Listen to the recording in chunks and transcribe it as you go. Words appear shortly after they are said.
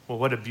Well,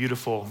 what a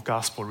beautiful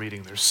gospel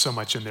reading. There's so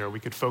much in there we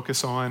could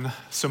focus on.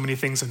 So many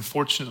things.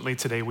 Unfortunately,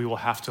 today we will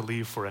have to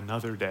leave for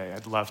another day.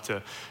 I'd love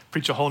to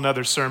preach a whole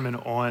nother sermon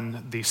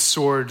on the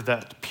sword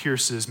that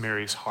pierces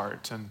Mary's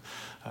heart and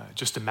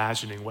just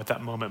imagining what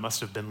that moment must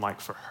have been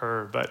like for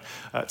her. But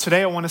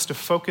today I want us to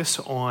focus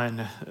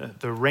on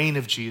the reign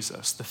of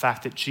Jesus, the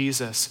fact that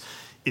Jesus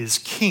is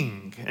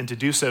king, and to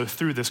do so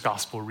through this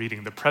gospel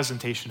reading, the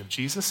presentation of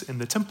Jesus in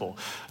the temple.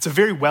 It's a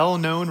very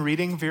well-known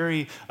reading,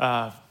 very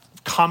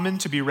common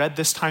to be read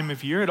this time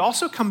of year. It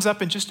also comes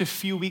up in just a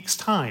few weeks'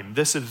 time.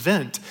 This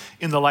event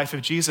in the life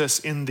of Jesus,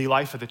 in the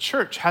life of the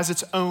church, has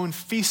its own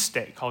feast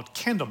day called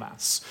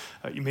Candlemas.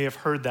 You may have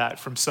heard that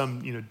from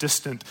some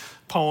distant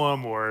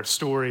poem or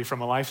story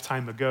from a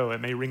lifetime ago.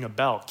 It may ring a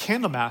bell.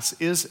 Candlemas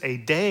is a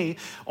day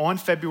on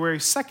February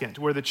 2nd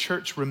where the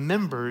church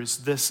remembers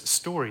this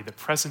story, the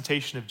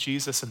presentation of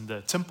Jesus in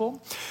the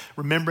temple,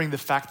 remembering the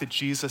fact that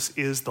Jesus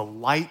is the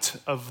light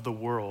of the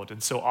world.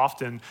 And so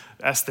often,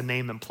 as the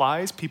name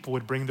implies, people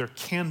would bring their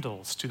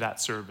candles to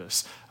that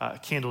service,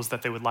 candles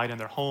that they would light in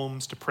their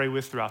homes to pray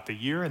with throughout the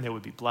year, and they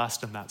would be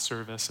blessed in that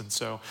service. And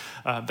so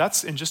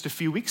that's in just a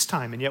few weeks'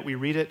 time, and yet we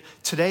read it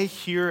today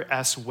here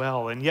as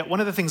well. And yet one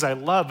of the things I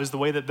love is the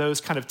way that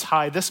those kind of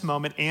tie this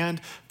moment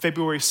and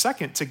February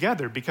 2nd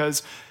together,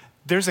 because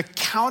there's a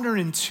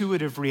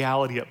counterintuitive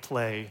reality at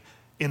play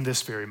in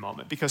this very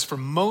moment. Because for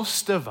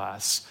most of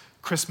us,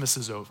 Christmas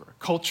is over.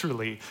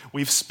 Culturally,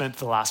 we've spent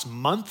the last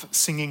month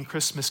singing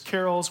Christmas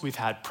carols. We've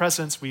had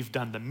presents. We've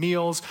done the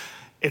meals.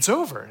 It's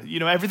over.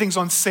 Everything's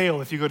on sale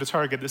if you go to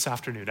Target this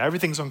afternoon.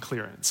 Everything's on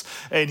clearance.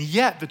 And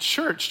yet, the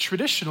church,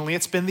 traditionally,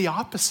 it's been the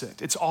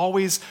opposite. It's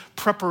always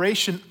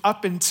preparation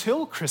up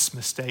until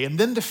Christmas Day, and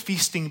then the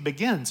feasting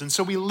begins. And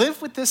so we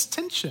live with this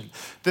tension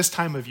this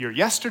time of year.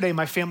 Yesterday,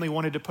 my family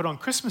wanted to put on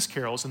Christmas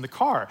carols in the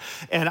car,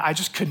 and I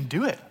just couldn't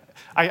do it.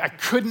 I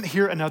couldn't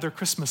hear another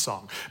Christmas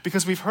song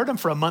because we've heard them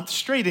for a month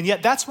straight, and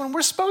yet that's when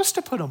we're supposed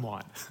to put them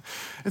on.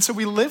 And so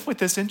we live with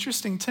this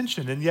interesting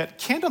tension, and yet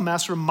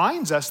Candlemas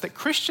reminds us that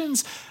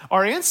Christians,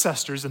 our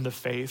ancestors in the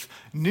faith,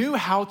 knew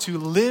how to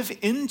live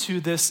into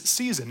this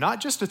season, not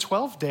just a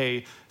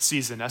 12-day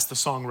season, as the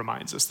song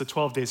reminds us, the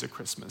 12 days of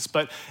Christmas,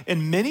 but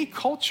in many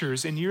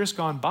cultures in years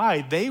gone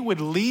by, they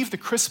would leave the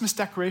Christmas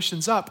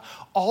decorations up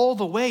all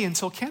the way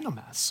until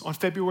Candlemas on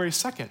February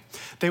 2nd.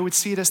 They would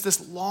see it as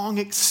this long,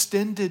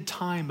 extended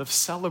time of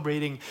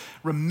celebrating,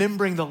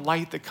 remembering the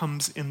light that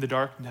comes in the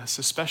darkness,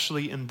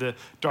 especially in the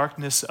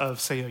darkness of,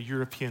 say, a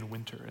European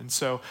winter. And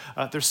so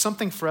there's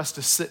something for us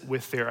to sit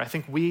with there. I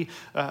think we've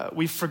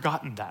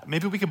forgotten that.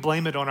 Maybe we could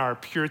blame it on our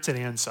Puritan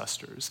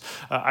ancestors.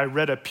 I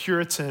read a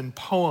Puritan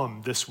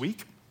poem this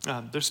week.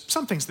 There's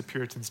some things the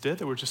Puritans did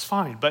that were just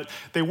fine, but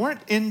they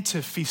weren't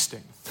into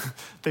feasting.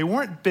 They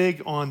weren't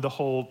big on the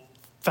whole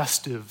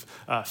festive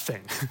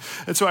thing.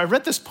 And so I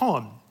read this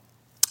poem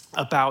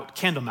about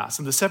Candlemas.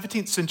 In the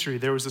 17th century,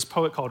 there was this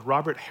poet called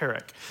Robert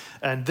Herrick,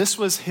 and this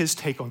was his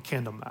take on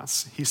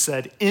Candlemas. He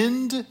said,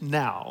 "End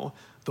now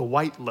the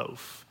white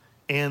loaf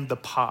and the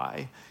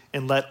pie,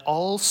 and let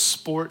all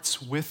sports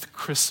with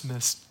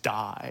Christmas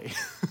die."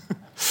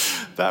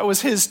 That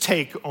was his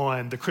take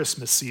on the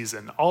Christmas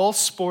season. All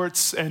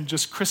sports and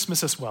just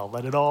Christmas as well.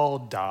 Let it all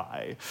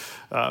die.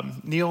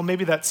 Neil,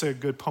 maybe that's a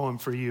good poem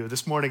for you.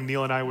 This morning,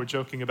 Neil and I were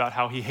joking about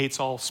how he hates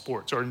all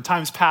sports, or in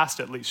times past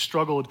at least,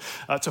 struggled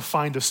to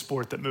find a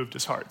sport that moved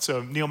his heart.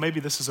 So Neil,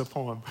 maybe this is a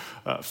poem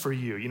for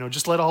you.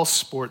 Just let all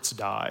sports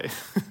die.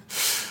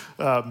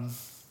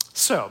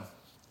 So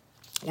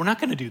we're not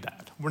going to do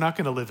that. We're not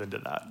going to live into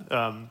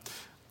that.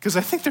 Because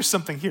I think there's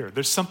something here.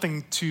 There's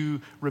something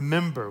to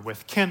remember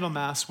with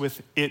Candlemas,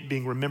 with it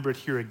being remembered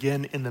here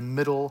again in the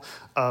middle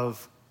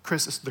of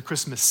the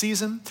Christmas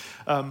season.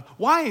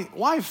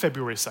 Why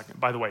February 2nd,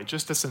 by the way,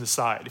 just as an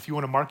aside, if you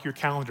want to mark your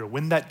calendar,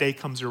 when that day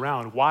comes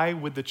around, why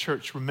would the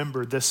church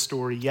remember this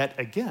story yet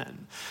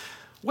again?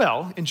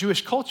 Well, in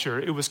Jewish culture,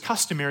 it was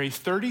customary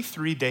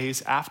 33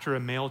 days after a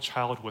male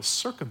child was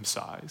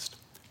circumcised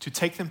to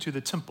take them to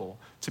the temple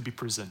to be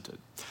presented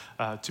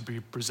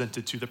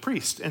to the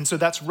priest. And so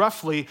that's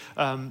roughly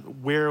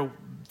where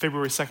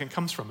February 2nd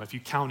comes from, if you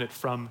count it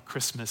from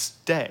Christmas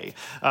Day.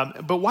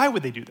 But why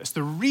would they do this?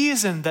 The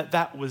reason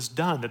that was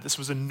done, that this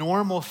was a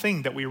normal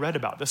thing that we read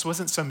about, this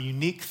wasn't some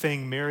unique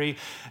thing Mary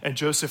and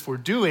Joseph were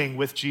doing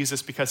with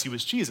Jesus because he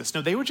was Jesus.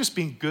 No, they were just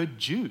being good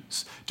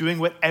Jews, doing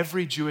what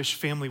every Jewish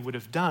family would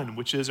have done,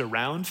 which is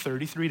around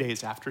 33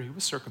 days after he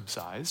was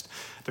circumcised,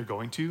 they're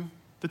going to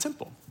the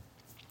temple.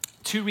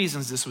 Two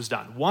reasons this was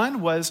done.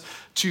 One was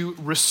to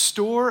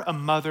restore a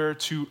mother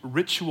to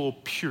ritual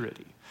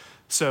purity.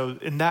 So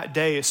in that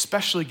day,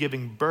 especially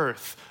giving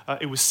birth,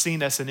 it was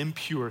seen as an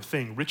impure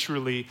thing,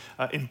 ritually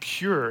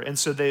impure. And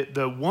so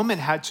the woman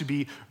had to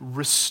be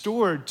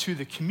restored to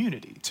the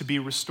community, to be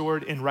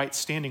restored in right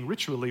standing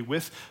ritually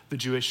with the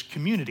Jewish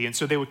community. And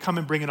so they would come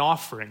and bring an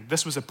offering.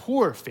 This was a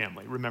poor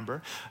family,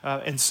 remember?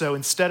 And so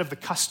instead of the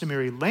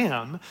customary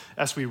lamb,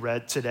 as we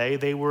read today,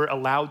 they were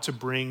allowed to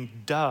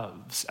bring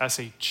doves as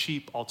a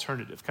cheap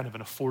alternative, kind of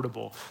an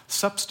affordable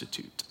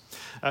substitute.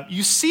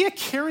 You see a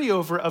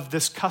carryover of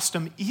this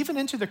custom even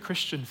into the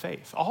Christian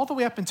faith, all the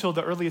way up until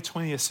the early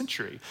 20th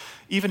century.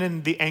 Even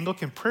in the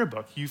Anglican prayer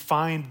book, you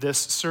find this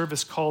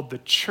service called the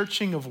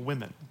Churching of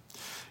Women.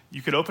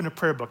 You could open a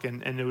prayer book,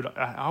 and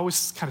I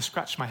always kind of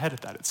scratched my head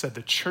at that. It said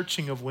the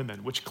churching of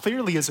women, which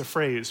clearly is a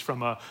phrase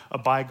from a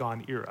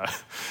bygone era.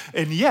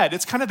 And yet,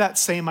 it's kind of that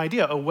same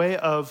idea, a way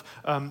of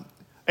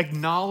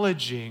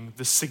acknowledging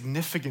the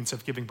significance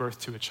of giving birth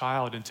to a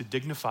child and to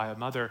dignify a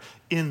mother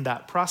in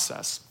that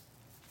process.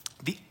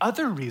 The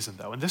other reason,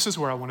 though, and this is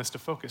where I want us to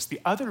focus, the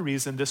other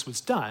reason this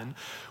was done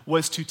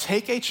was to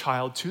take a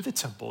child to the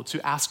temple to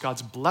ask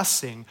God's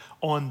blessing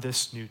on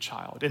this new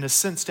child. In a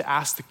sense, to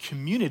ask the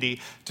community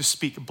to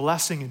speak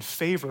blessing and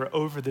favor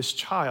over this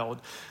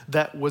child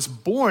that was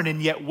born.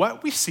 And yet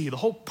what we see, the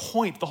whole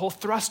point, the whole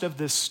thrust of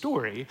this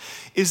story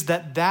is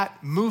that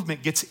that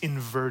movement gets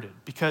inverted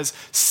because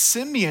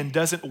Simeon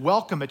doesn't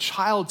welcome a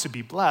child to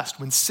be blessed.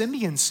 When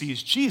Simeon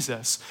sees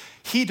Jesus,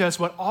 he does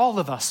what all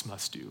of us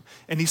must do.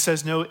 And he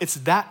says, no, it's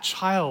that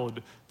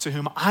child to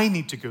whom I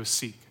need to go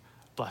seek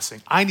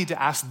blessing. I need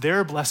to ask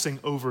their blessing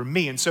over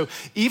me. And so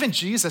even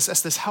Jesus,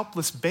 as this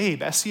helpless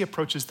babe, as he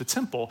approaches the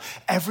temple,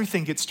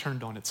 everything gets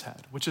turned on its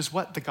head, which is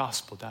what the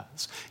gospel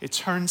does. It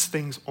turns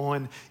things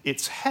on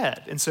its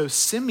head. And so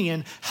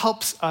Simeon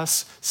helps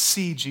us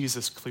see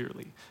Jesus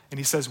clearly. And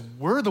he says,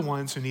 we're the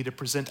ones who need to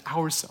present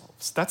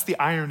ourselves. That's the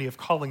irony of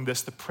calling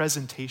this the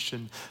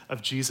presentation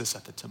of Jesus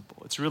at the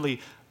temple. It's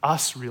really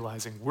us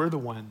realizing we're the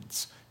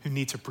ones who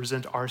need to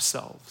present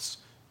ourselves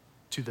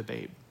to the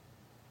babe.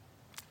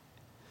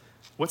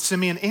 What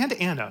Simeon and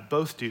Anna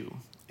both do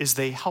is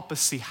they help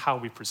us see how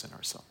we present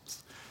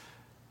ourselves.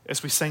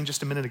 As we sang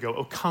just a minute ago,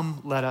 oh,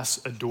 come, let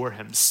us adore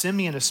him.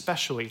 Simeon,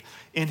 especially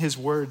in his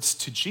words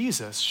to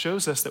Jesus,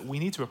 shows us that we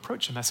need to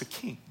approach him as a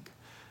king,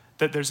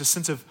 that there's a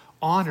sense of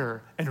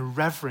honor and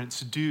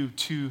reverence due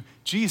to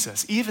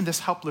Jesus. Even this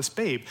helpless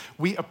babe,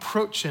 we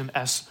approach him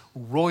as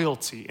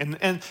royalty.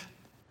 And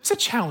it's a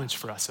challenge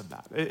for us in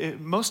that.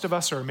 Most of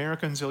us are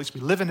Americans, at least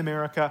we live in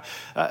America.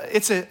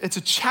 It's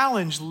a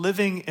challenge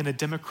living in a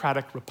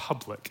democratic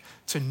republic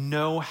to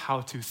know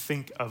how to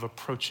think of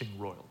approaching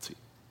royalty.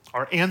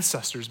 Our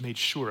ancestors made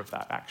sure of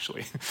that,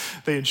 actually.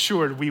 They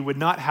ensured we would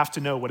not have to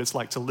know what it's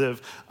like to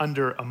live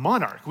under a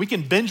monarch. We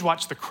can binge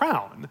watch The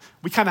Crown.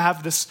 We kind of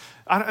have this,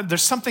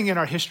 there's something in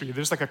our history.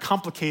 There's like a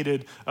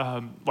complicated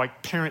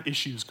like parent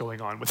issues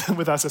going on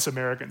with us as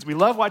Americans. We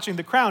love watching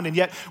The Crown, and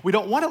yet we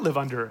don't want to live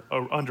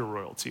under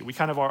royalty. We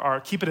kind of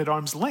are keep it at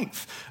arm's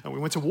length. And we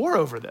went to war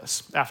over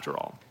this, after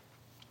all.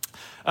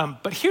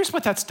 But here's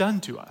what that's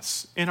done to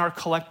us in our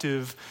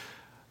collective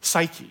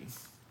psyche.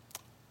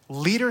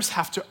 Leaders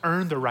have to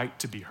earn the right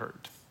to be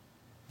heard.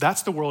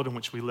 That's the world in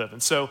which we live.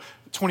 And so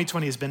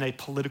 2020 has been a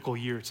political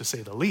year, to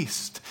say the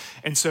least.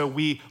 And so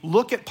we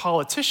look at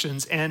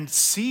politicians and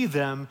see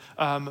them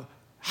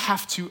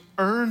have to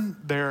earn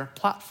their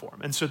platform.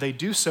 And so they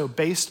do so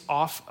based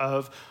off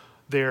of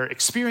their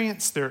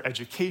experience, their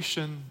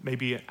education,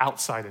 maybe an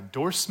outside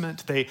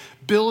endorsement. They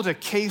build a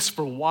case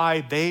for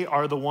why they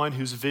are the one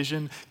whose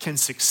vision can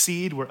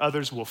succeed where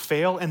others will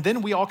fail. And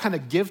then we all kind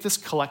of give this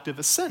collective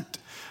assent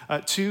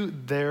to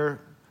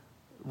their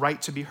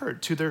right to be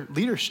heard, to their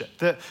leadership.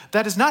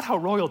 That is not how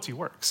royalty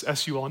works,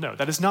 as you all know.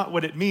 That is not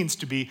what it means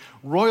to be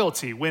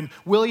royalty. When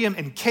William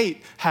and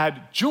Kate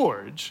had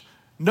George,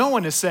 no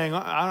one is saying,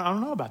 I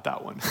don't know about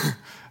that one.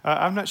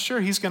 I'm not sure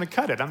he's going to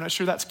cut it. I'm not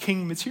sure that's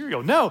king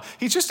material. No,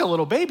 he's just a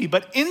little baby.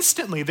 But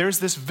instantly, there's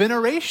this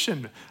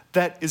veneration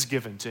that is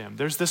given to him.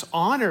 There's this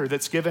honor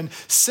that's given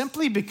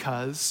simply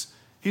because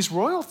he's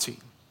royalty.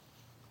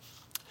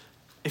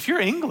 If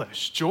you're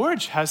English,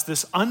 George has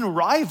this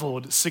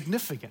unrivaled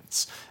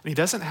significance, and he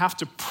doesn't have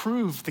to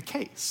prove the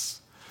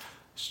case.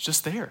 It's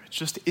just there. It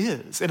just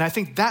is. And I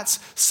think that's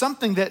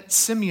something that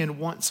Simeon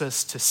wants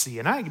us to see.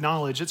 And I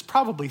acknowledge it's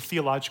probably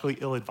theologically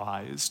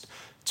ill-advised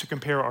to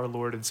compare our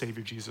Lord and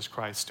Savior Jesus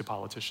Christ to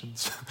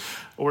politicians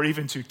or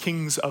even to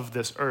kings of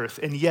this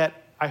earth. And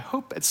yet, I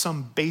hope at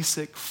some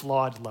basic,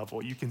 flawed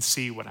level, you can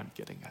see what I'm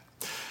getting at.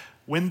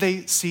 When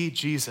they see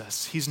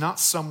Jesus, he's not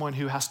someone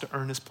who has to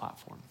earn his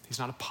platform. He's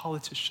not a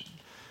politician.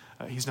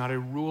 He's not a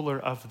ruler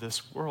of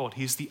this world.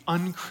 He's the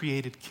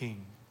uncreated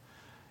king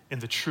in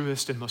the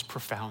truest and most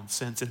profound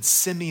sense. And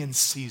Simeon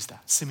sees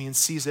that. Simeon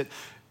sees it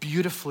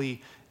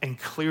beautifully and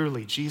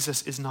clearly.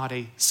 Jesus is not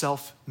a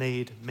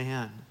self-made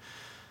man,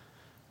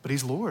 but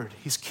he's Lord.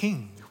 He's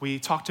king. We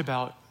talked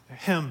about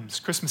hymns,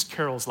 Christmas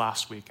carols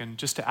last week. And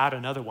just to add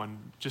another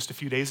one, just a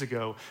few days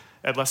ago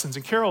at Lessons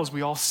and Carols,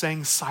 we all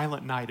sang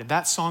Silent Night. And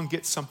that song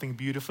gets something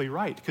beautifully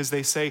right because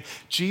they say,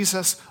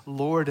 Jesus,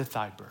 Lord at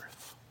thy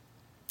birth.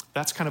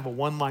 That's kind of a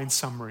one-line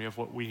summary of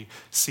what we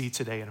see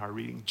today in our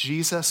reading.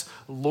 Jesus,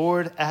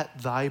 Lord at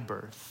thy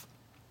birth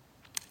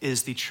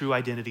is the true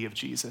identity of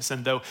Jesus.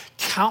 And though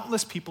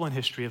countless people in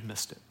history have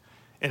missed it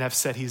and have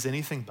said he's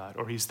anything but,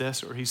 or he's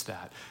this, or he's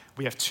that,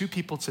 we have two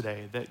people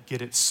today that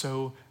get it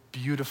so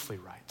beautifully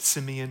right.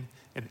 Simeon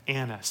and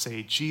Anna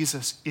say,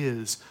 Jesus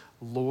is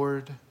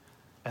Lord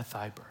at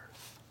thy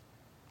birth.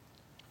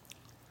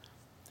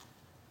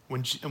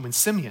 When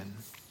Simeon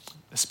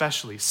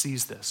especially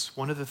sees this.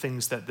 One of the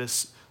things that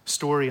this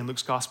story in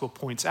Luke's gospel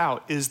points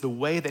out is the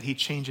way that he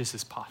changes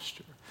his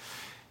posture.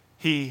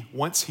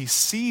 Once he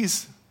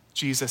sees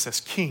Jesus as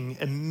king,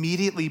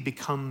 immediately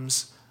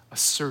becomes a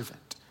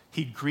servant.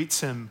 He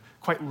greets him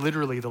quite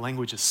literally, the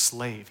language is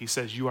slave. He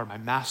says, "You are my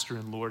master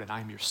and Lord, and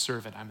I am your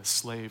servant. I'm a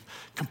slave,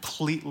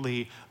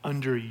 completely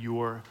under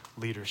your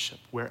leadership.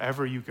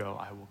 Wherever you go,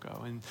 I will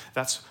go." And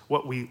that's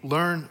what we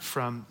learn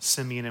from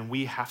Simeon, and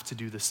we have to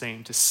do the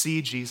same, to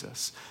see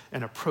Jesus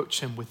and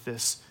approach him with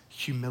this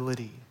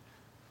humility,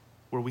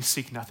 where we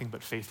seek nothing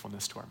but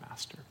faithfulness to our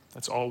master.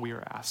 That's all we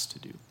are asked to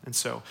do. And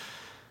so,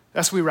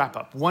 as we wrap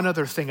up, one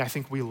other thing I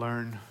think we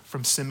learn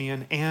from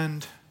Simeon,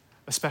 and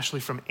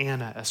especially from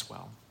Anna as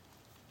well,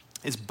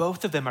 is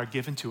both of them are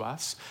given to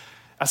us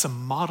as a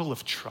model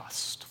of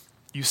trust.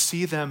 You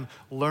see them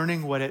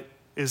learning what it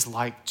is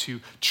like to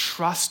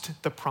trust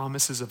the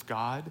promises of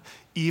God,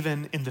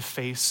 even in the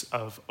face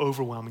of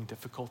overwhelming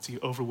difficulty,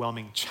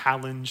 overwhelming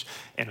challenge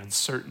and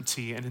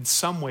uncertainty. And in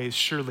some ways,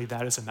 surely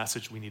that is a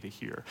message we need to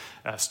hear.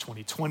 As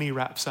 2020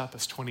 wraps up,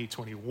 as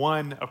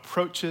 2021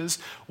 approaches,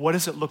 what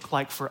does it look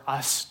like for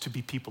us to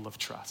be people of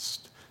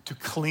trust, to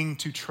cling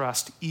to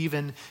trust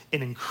even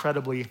in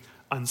incredibly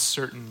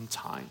uncertain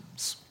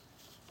times?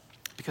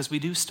 Because we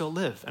do still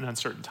live in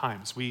uncertain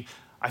times. We,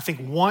 I think,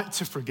 want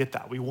to forget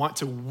that. We want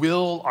to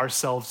will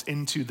ourselves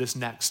into this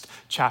next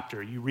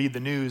chapter. You read the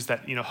news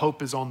that,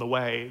 hope is on the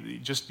way.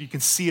 You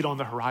can see it on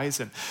the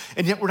horizon.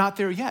 And yet we're not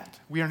there yet.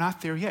 We are not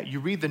there yet. You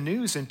read the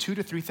news and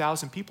 2,000 to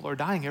 3,000 people are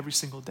dying every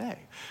single day.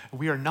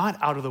 We are not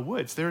out of the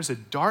woods. There is a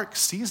dark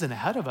season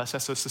ahead of us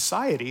as a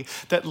society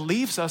that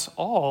leaves us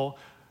all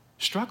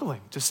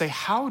struggling to say,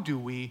 how do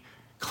we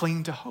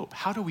cling to hope?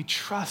 How do we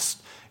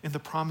trust in the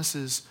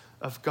promises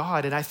of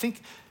God? And I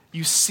think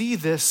you see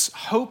this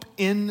hope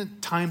in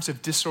times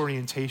of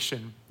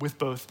disorientation with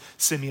both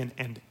Simeon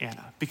and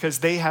Anna, because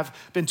they have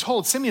been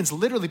told, Simeon's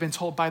literally been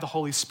told by the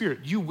Holy Spirit,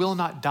 you will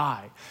not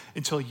die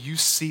until you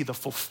see the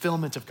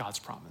fulfillment of God's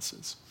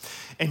promises.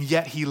 And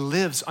yet he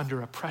lives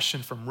under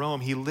oppression from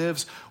Rome. He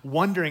lives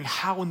wondering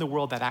how in the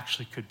world that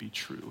actually could be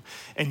true.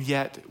 And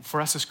yet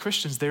for us as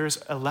Christians,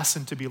 there's a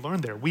lesson to be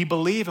learned there. We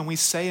believe and we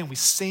say and we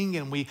sing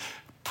and we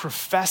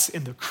profess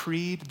in the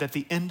creed that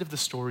the end of the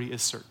story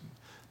is certain,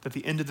 that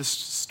the end of the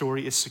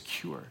story is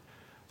secure,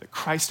 that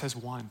Christ has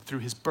won through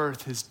his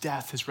birth, his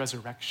death, his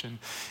resurrection.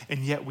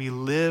 And yet we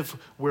live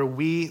where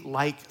we,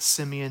 like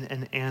Simeon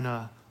and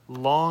Anna,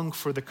 long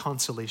for the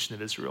consolation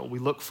of Israel. We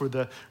look for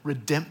the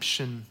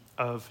redemption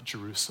of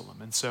Jerusalem.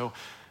 And so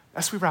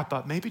as we wrap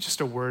up, maybe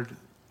just a word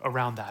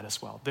around that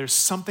as well. There's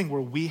something where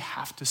we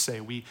have to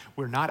say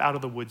we're not out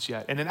of the woods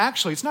yet. And then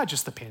actually, it's not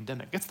just the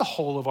pandemic. It's the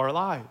whole of our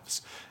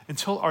lives.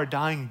 Until our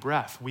dying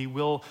breath, we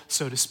will,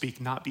 so to speak,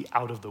 not be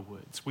out of the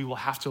woods. We will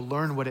have to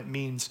learn what it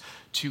means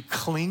to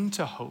cling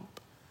to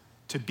hope,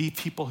 to be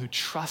people who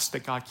trust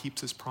that God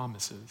keeps his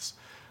promises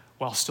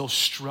while still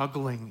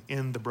struggling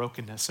in the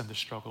brokenness and the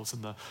struggles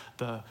and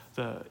the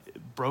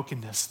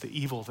brokenness, the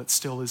evil that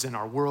still is in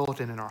our world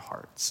and in our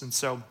hearts. And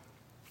so,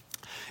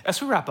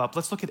 as we wrap up,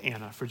 let's look at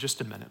Anna for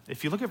just a minute.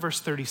 If you look at verse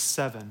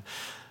 37,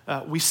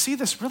 we see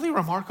this really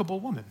remarkable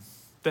woman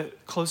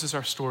that closes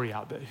our story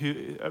out,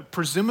 who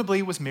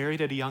presumably was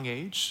married at a young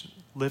age,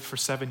 lived for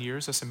 7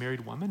 years as a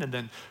married woman, and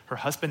then her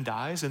husband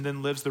dies, and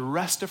then lives the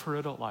rest of her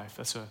adult life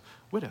as a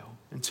widow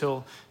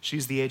until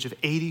she's the age of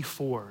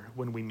 84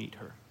 when we meet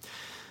her.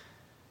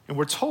 And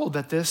we're told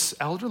that this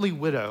elderly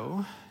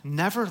widow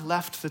never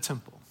left the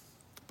temple,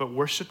 but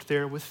worshiped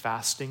there with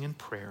fasting and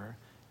prayer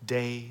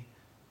day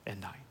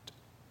and night.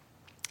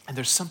 And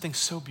there's something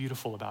so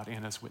beautiful about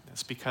Anna's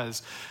witness,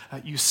 because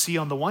you see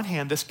on the one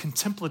hand this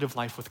contemplative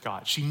life with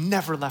God. She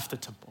never left the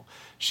temple.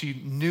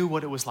 She knew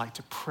what it was like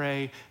to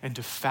pray and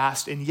to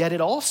fast. And yet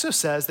it also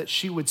says that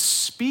she would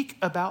speak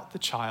about the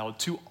child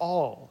to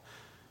all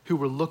who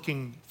were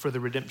looking for the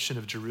redemption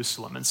of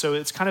Jerusalem. And so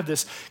it's kind of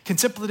this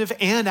contemplative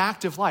and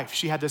active life.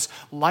 She had this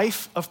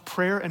life of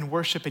prayer and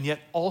worship, and yet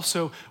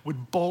also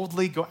would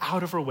boldly go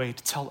out of her way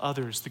to tell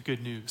others the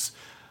good news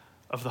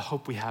of the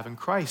hope we have in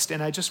Christ.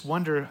 And I just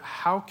wonder,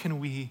 how can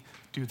we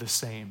do the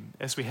same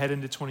as we head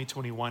into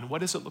 2021?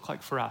 What does it look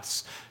like for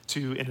us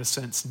to, in a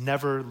sense,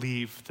 never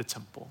leave the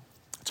temple?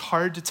 It's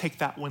hard to take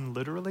that one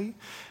literally.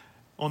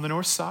 On the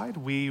north side,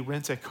 we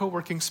rent a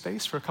co-working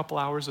space for a couple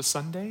hours a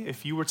Sunday.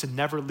 If you were to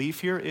never leave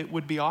here, it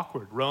would be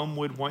awkward. Rome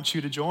would want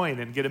you to join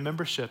and get a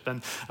membership,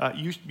 and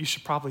you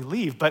should probably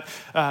leave. But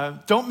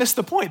don't miss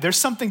the point. There's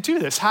something to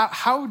this.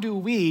 How do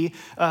we,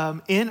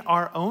 in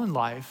our own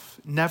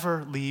life,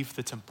 never leave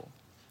the temple?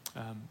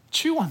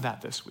 Chew on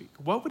that this week.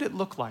 What would it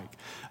look like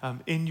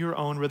in your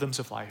own rhythms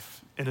of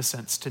life, in a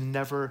sense, to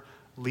never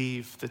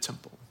leave the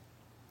temple?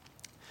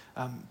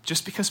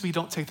 Just because we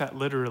don't take that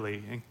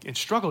literally and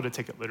struggle to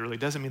take it literally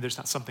doesn't mean there's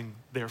not something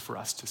there for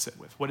us to sit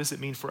with. What does it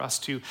mean for us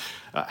to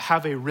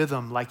have a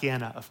rhythm like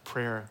Anna of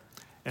prayer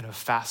and of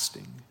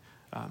fasting,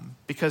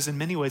 Because in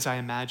many ways, I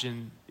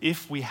imagine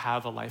if we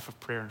have a life of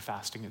prayer and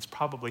fasting, it's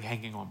probably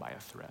hanging on by a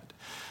thread.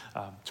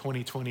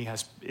 2020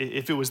 has,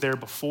 if it was there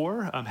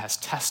before, has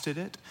tested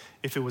it.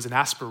 If it was an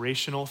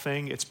aspirational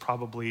thing, it's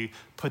probably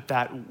put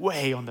that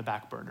way on the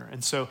back burner.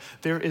 And so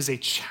there is a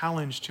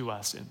challenge to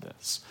us in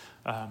this.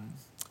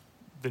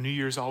 The New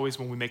Year's always,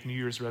 when we make New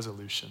Year's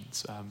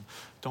resolutions,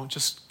 don't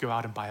just go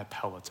out and buy a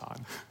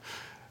Peloton.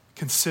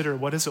 Consider,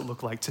 what does it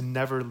look like to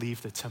never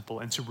leave the temple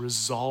and to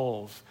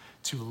resolve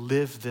to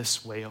live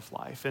this way of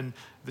life? And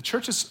the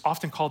church has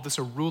often called this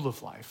a rule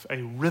of life,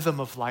 a rhythm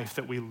of life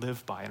that we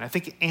live by. And I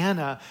think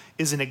Anna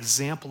is an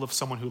example of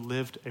someone who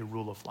lived a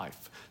rule of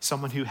life,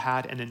 someone who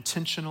had an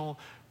intentional,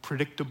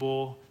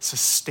 predictable,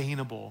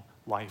 sustainable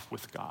life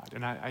with God.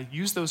 And I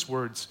use those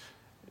words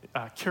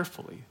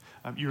carefully.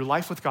 Your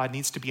life with God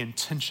needs to be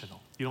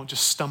intentional. You don't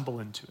just stumble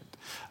into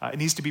it. It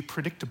needs to be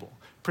predictable.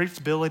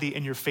 Predictability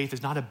in your faith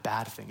is not a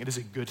bad thing. It is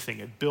a good thing.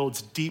 It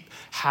builds deep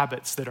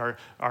habits that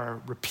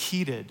are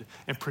repeated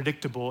and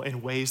predictable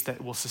in ways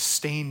that will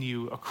sustain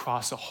you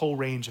across a whole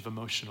range of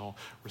emotional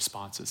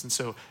responses. And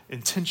so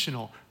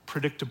intentional,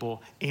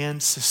 predictable,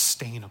 and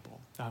sustainable.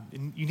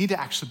 And you need to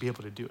actually be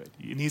able to do it.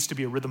 It needs to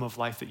be a rhythm of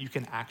life that you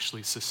can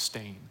actually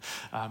sustain.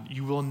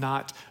 You will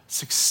not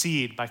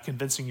succeed by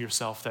convincing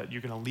yourself that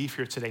you're going to leave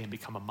here today and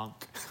become a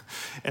monk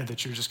and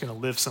that you're just going to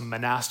live some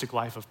monastic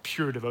life of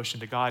pure devotion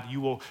to God. You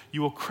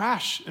will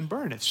crash and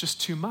burn. It's just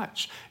too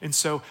much. And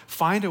so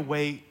find a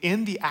way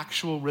in the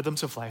actual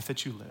rhythms of life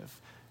that you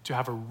live to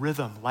have a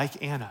rhythm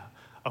like Anna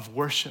of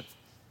worship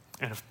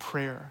and of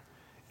prayer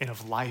and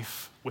of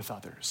life with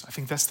others. I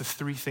think that's the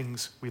three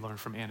things we learn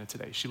from Anna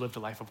today. She lived a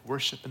life of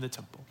worship in the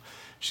temple.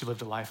 She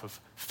lived a life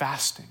of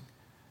fasting,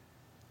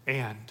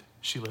 and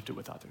she lived it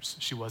with others.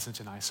 She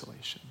wasn't in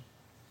isolation.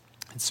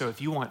 And so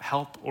if you want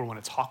help or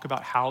want to talk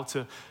about how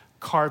to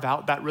carve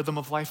out that rhythm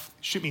of life,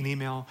 shoot me an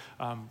email.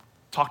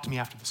 Talk to me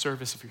after the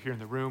service if you're here in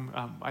the room.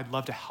 I'd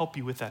love to help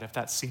you with that if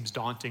that seems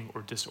daunting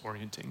or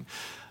disorienting.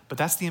 But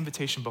that's the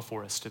invitation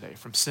before us today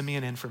from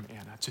Simeon and from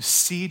Anna, to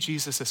see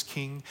Jesus as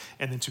king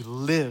and then to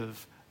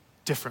live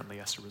differently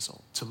as a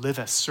result, to live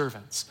as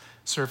servants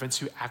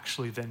who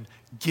actually then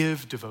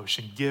give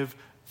devotion, give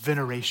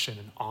veneration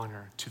and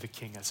honor to the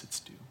king as it's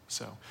due.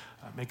 So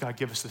may God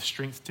give us the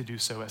strength to do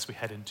so as we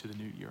head into the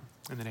new year.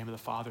 In the name of the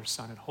Father,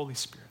 Son, and Holy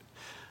Spirit.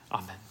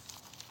 Amen.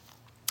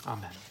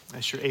 Amen.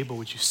 As you're able,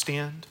 would you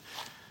stand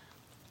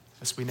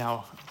as we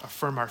now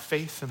affirm our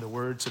faith in the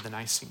words of the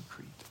Nicene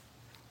Creed?